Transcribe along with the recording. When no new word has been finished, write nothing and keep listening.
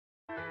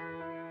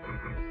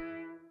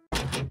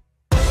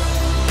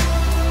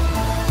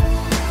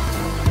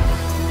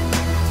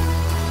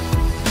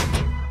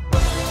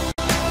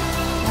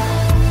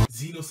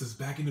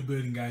back in the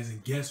building, guys,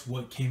 and guess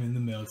what came in the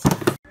mail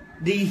today?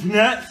 These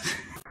nuts.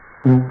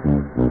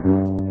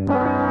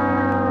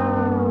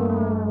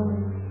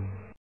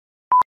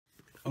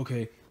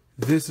 Okay,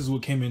 this is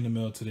what came in the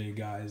mail today,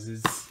 guys.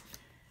 It's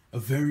a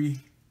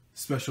very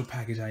special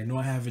package. I know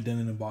I haven't done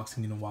an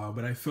unboxing in a while,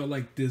 but I felt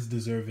like this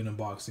deserved an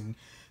unboxing.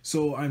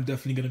 So I'm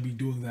definitely going to be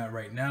doing that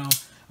right now.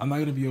 I'm not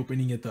going to be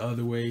opening it the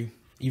other way,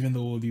 even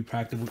though it will be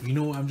practical. You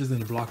know what? I'm just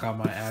going to block out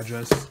my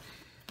address.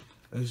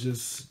 Let's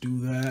just do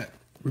that.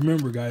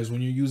 Remember, guys,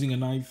 when you're using a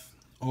knife,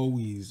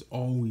 always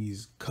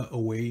cut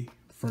away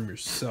from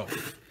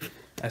yourself,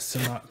 as to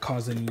not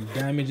cause any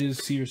damages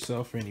to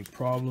yourself or any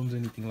problems,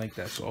 anything like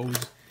that. So always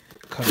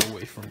cut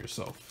away from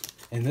yourself.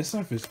 And this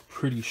knife is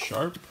pretty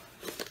sharp.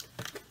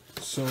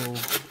 So,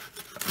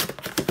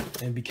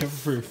 and be careful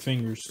for your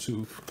fingers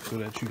too, so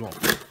that you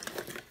don't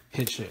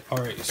hit shit. All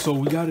right, so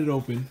we got it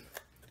open.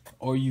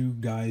 Are you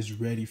guys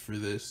ready for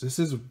this? This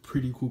is a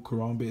pretty cool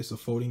karambit. It's a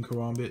folding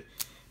karambit.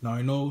 Now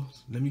I know,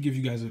 let me give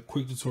you guys a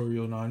quick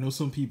tutorial. Now I know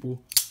some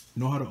people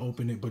know how to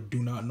open it but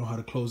do not know how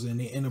to close it, and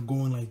they end up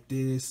going like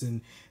this,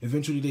 and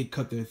eventually they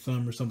cut their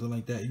thumb or something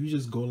like that. You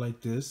just go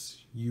like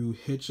this, you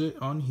hitch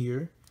it on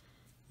here,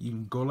 you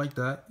go like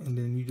that, and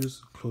then you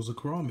just close the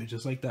karambit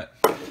just like that.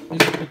 I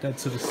just put that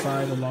to the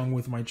side along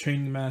with my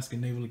training mask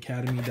and Naval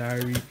Academy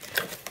diary.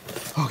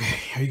 Okay,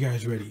 are you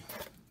guys ready?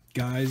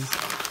 Guys,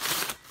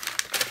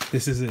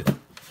 this is it.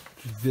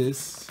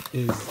 This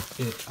is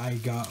it. I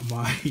got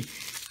my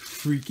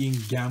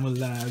freaking Gamma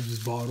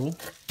Labs bottle.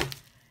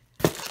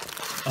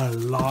 A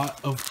lot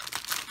of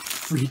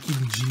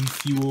freaking G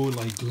Fuel.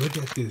 Like, look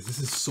at this. This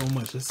is so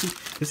much. This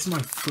is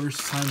my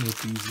first time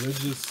with these. Let's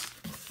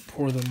just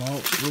pour them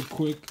out real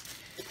quick.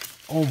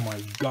 Oh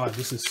my god,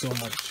 this is so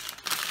much.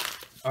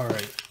 All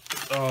right.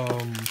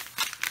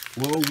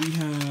 Well, we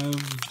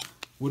have,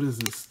 what is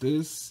this?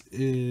 This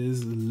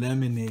is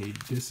lemonade.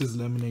 This is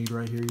lemonade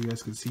right here. You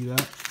guys can see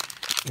that.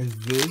 And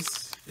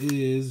this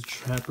is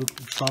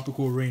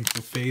tropical rain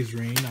for phase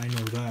rain. I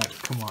know that.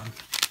 Come on.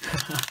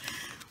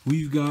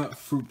 We've got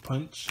fruit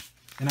punch.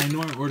 And I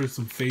know I ordered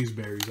some phase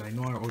berries. I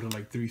know I ordered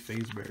like 3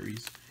 phase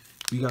berries.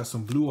 We got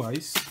some blue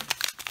ice.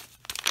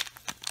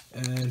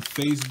 And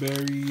phase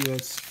berry,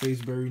 that's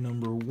phase berry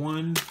number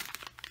 1.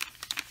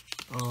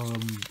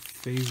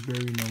 Phase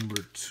berry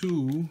number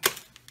 2.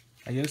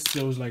 I guess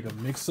there was like a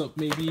mix up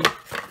maybe.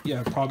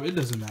 Yeah, probably. It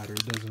doesn't matter.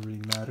 It doesn't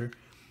really matter.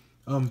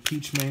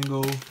 Peach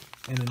mango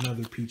and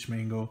another peach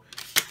mango.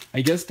 I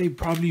guess they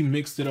probably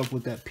mixed it up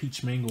with that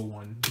peach mango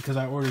one because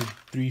I ordered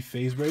 3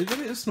 phase berries.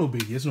 It's no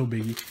biggie. It's no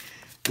biggie.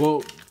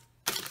 Well,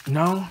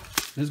 now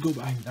let's go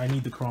back. I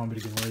need the karambit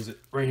again. Where is it?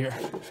 Right here.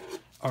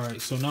 All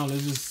right. So now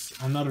let's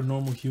just. I'm not a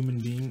normal human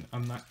being.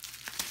 I'm not.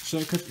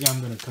 Should I cut? Yeah,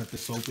 I'm gonna cut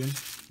this open.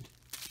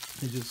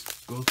 And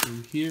just go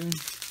through here, and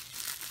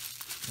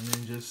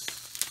then just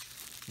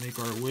make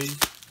our way.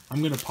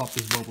 I'm gonna pop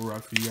this bubble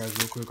wrap for you guys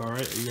real quick. All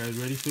right. Are you guys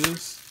ready for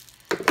this?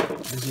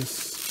 Let's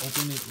just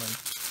open it like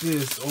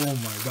this. Oh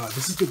my god,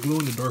 this is the glow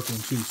in the dark one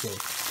too, so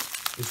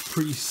it's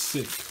pretty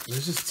sick.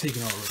 Let's just take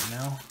it out right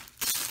now.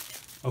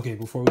 Okay,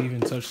 before we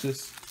even touch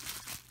this,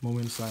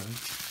 moment of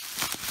silence.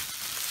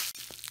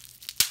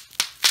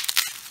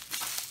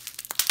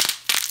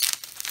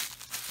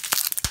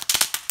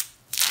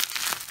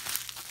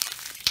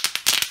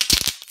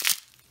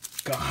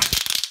 God.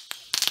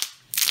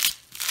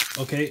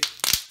 Okay,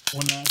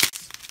 one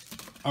last.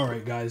 All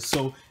right, guys,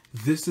 so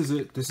this is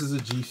it. This is a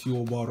G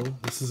Fuel bottle.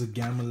 This is a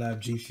Gamma Lab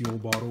G Fuel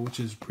bottle, which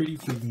is pretty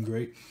freaking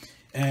great.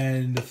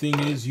 And the thing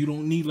is, you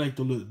don't need like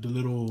the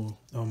little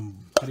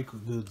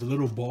the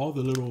little ball,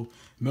 the little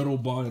metal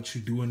ball that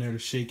you do in there to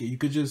shake it. You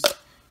could just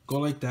go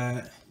like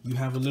that. You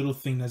have a little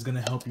thing that's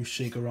gonna help you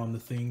shake around the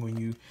thing when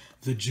you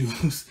the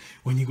juice.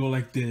 When you go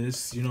like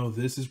this, you know,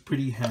 this is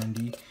pretty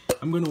handy.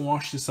 I'm gonna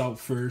wash this out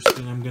first,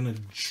 and I'm gonna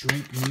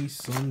drink me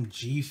some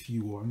G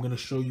Fuel. I'm gonna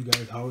show you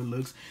guys how it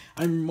looks.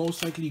 I'm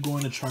most likely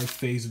going to try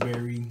phase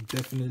berry.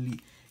 Definitely.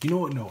 You know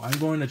what? No, I'm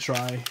going to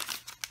try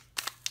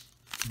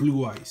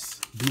blue ice.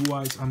 Blue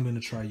ice, I'm gonna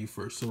try you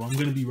first. So I'm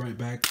gonna be right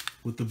back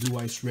with the blue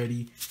ice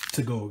ready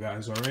to go,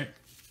 guys. All right.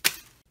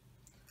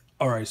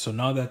 All right. So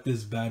now that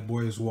this bad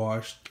boy is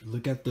washed,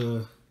 look at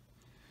the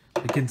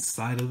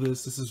inside of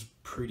this. This is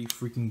pretty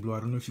freaking blue. I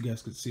don't know if you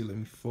guys could see. Let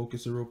me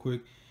focus it real quick.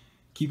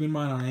 Keep in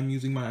mind, I am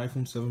using my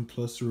iPhone 7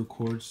 Plus to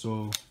record,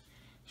 so it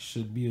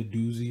should be a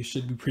doozy. It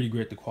should be pretty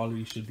great. The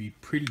quality should be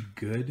pretty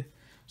good.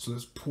 So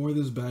let's pour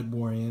this bad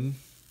boy in.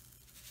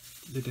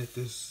 Look at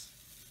this.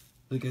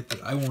 Look at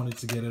that. I wanted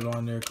to get it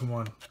on there. Come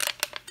on.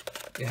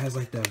 It has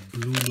like that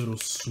blue little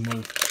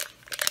smoke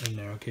in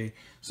there, okay?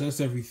 So that's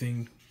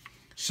everything.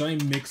 Should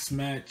I mix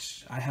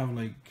match? I have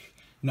like...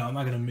 No, I'm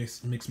not going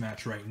to mix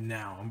match right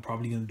now. I'm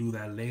probably going to do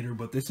that later,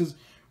 but this is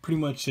pretty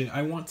much it.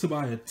 I want to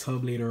buy a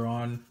tub later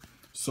on.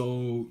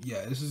 So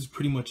yeah, this is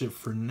pretty much it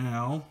for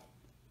now.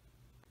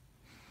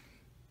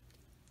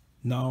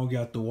 Now we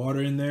got the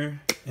water in there,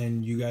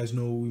 and you guys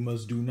know what we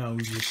must do now.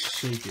 We just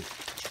shake it.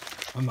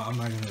 I'm not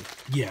gonna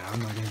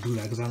do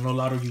that because I know a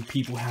lot of you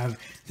people have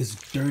this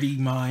dirty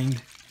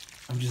mind.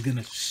 I'm just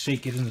gonna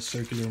shake it in a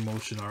circular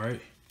motion. All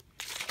right.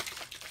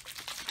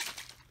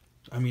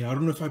 I mean, I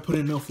don't know if I put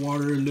enough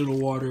water, a little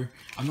water.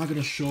 I'm not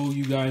gonna show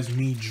you guys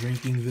me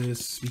drinking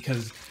this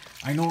because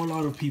I know a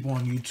lot of people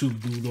on YouTube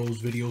do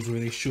those videos where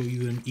they show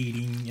you them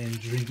eating and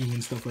drinking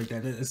and stuff like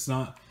that. It's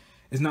not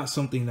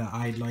something that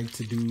I'd like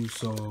to do,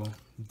 so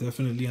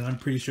definitely, and I'm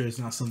pretty sure it's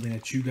not something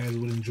that you guys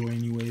would enjoy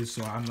anyways,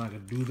 so I'm not gonna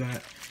do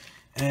that.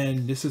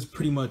 And this is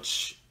pretty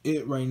much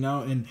it right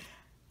now. And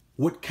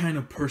what kind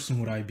of person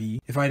would I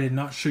be if I did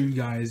not show you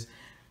guys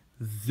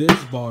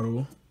this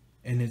bottle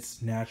in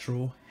its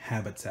natural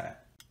habitat?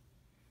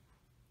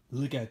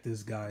 Look at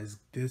this, guys.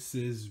 This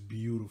is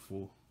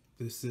beautiful.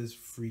 This is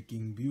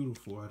freaking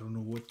beautiful. I don't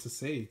know what to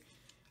say.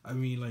 I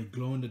mean, like,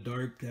 glow in the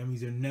dark, that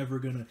means you're never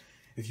gonna,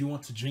 if you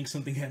want to drink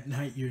something at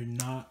night, you're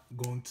not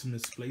going to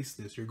misplace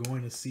this. You're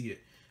going to see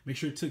it. Make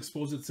sure to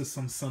expose it to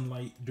some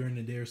sunlight during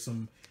the day, or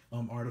some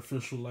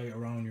artificial light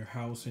around your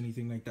house,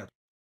 anything like that.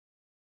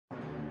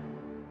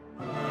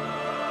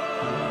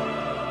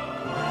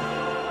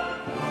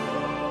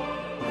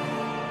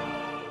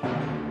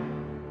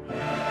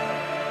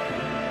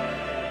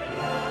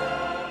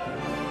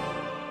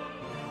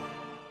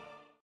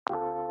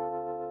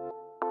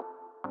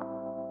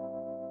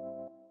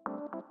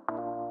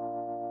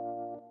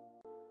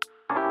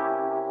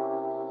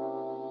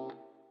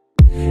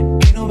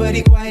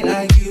 Nobody quite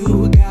like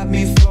you, got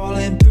me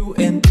falling through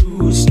and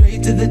through.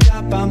 Straight to the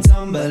top, I'm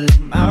tumbling,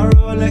 my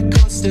roller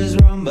coaster's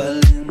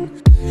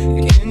rumbling.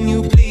 Can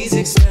you please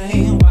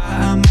explain why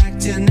I'm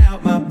acting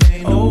out my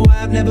brain? Oh,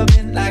 I've never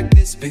been like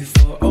this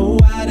before. Oh,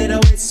 why did I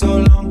wait so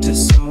long to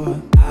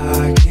soar?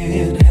 I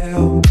can't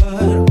help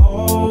but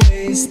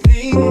always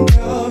think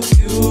of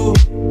you,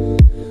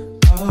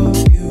 of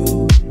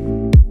you.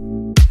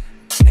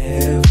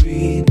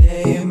 Every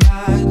day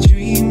my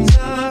dreams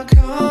are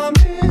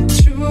coming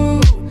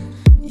true.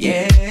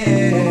 Yeah,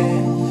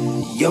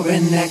 you're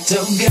an act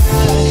of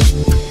God,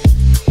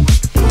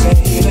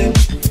 baby.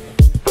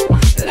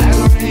 Like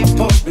rain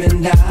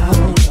pouring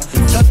down,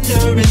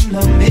 thunder in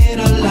the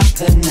middle of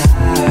the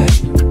night.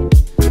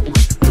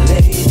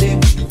 Lady,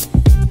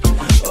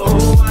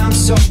 oh, I'm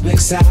so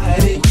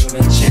excited. You're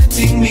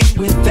enchanting me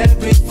with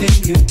everything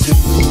you do,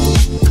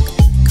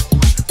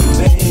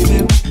 baby.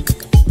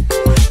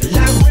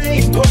 Like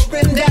rain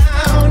pouring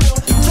down,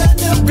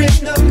 thunder in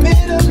the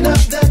middle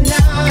of the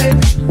night.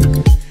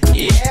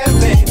 Yeah,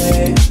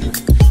 baby,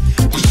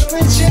 you're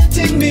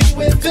enchanting me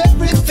with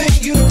everything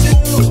you do,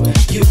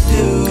 you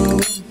do.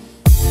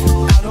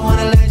 I don't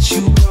wanna let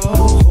you go,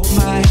 hold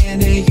my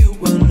hand and you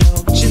will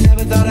know. But you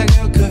never thought a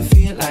girl could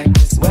feel like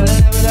this. Well, I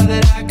never thought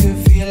that I could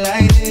feel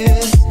like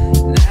this.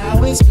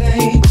 Now it's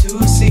plain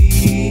to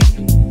see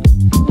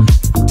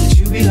that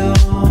you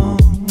belong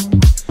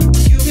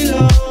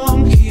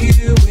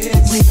here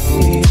with me.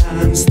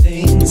 Sometimes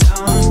things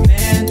aren't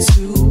meant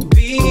to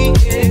be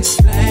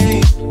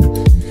explained.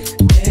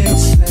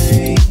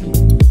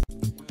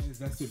 Guys,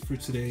 that's it for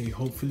today.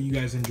 Hopefully you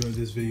guys enjoyed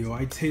this video.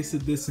 I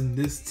tasted this and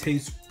this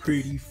tastes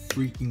pretty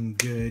freaking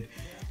good.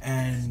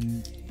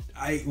 And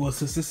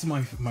since this is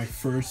my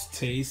first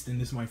taste and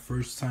this is my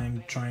first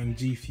time trying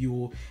G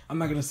Fuel, I'm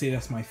not gonna say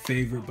that's my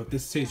favorite, but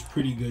this tastes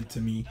pretty good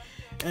to me.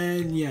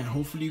 And yeah,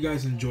 hopefully you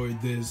guys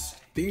enjoyed this.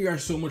 Thank you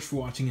guys so much for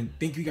watching, and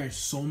thank you guys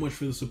so much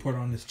for the support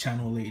on this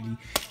channel lately.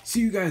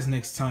 See you guys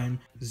next time.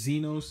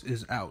 Zeenos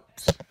is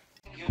out.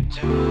 You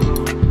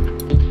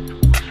do,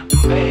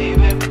 baby.